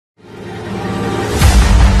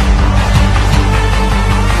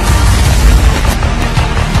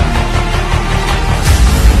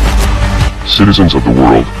Citizens of the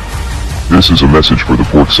world. This is a message for the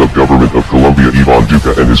pork sub-government of Colombia Iván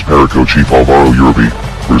Duque and his paraco chief Alvaro Uribe,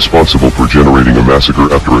 responsible for generating a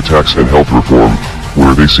massacre after attacks and health reform,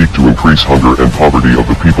 where they seek to increase hunger and poverty of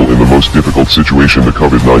the people in the most difficult situation, the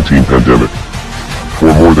COVID-19 pandemic.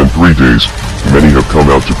 For more than 3 days, many have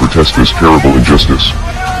come out to protest this terrible injustice.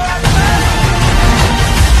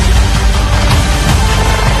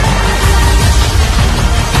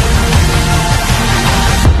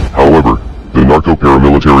 However, the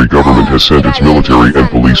narco-paramilitary government has sent its military and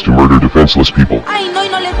police to murder defenseless people. Ay, no, y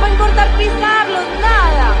no les va a importar pisarlos,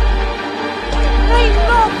 nada. Ay,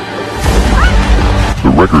 no.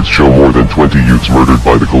 The records show more than 20 youths murdered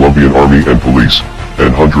by the Colombian army and police,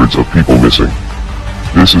 and hundreds of people missing.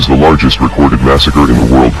 This is the largest recorded massacre in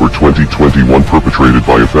the world for 2021 perpetrated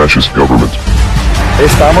by a fascist government.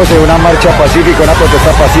 Estamos en una marcha pacífica, una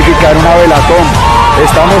protesta pacífica, en una velatón.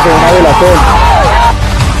 Estamos en una velatón.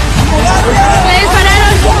 Me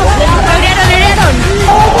dispararon, abrieron heredón.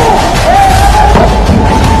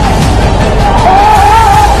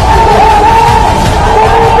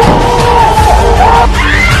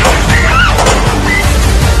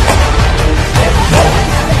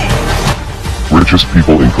 Richest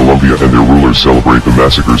people in Colombia and their rulers celebrate the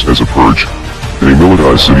massacres as a purge. They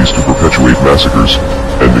militarize cities to perpetuate massacres,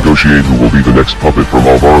 and negotiate who will be the next puppet from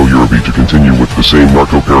Alvaro Uribe to continue with the same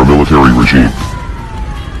narco-paramilitary regime.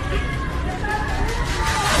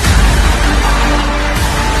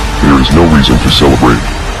 There is no reason to celebrate.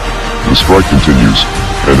 The strike continues,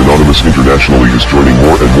 and Anonymous internationally is joining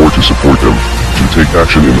more and more to support them, to take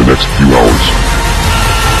action in the next few hours.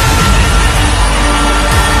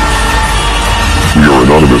 We are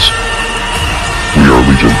Anonymous. We are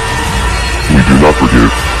Legion. We do not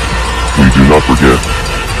forgive. We do not forget.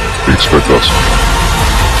 Expect us.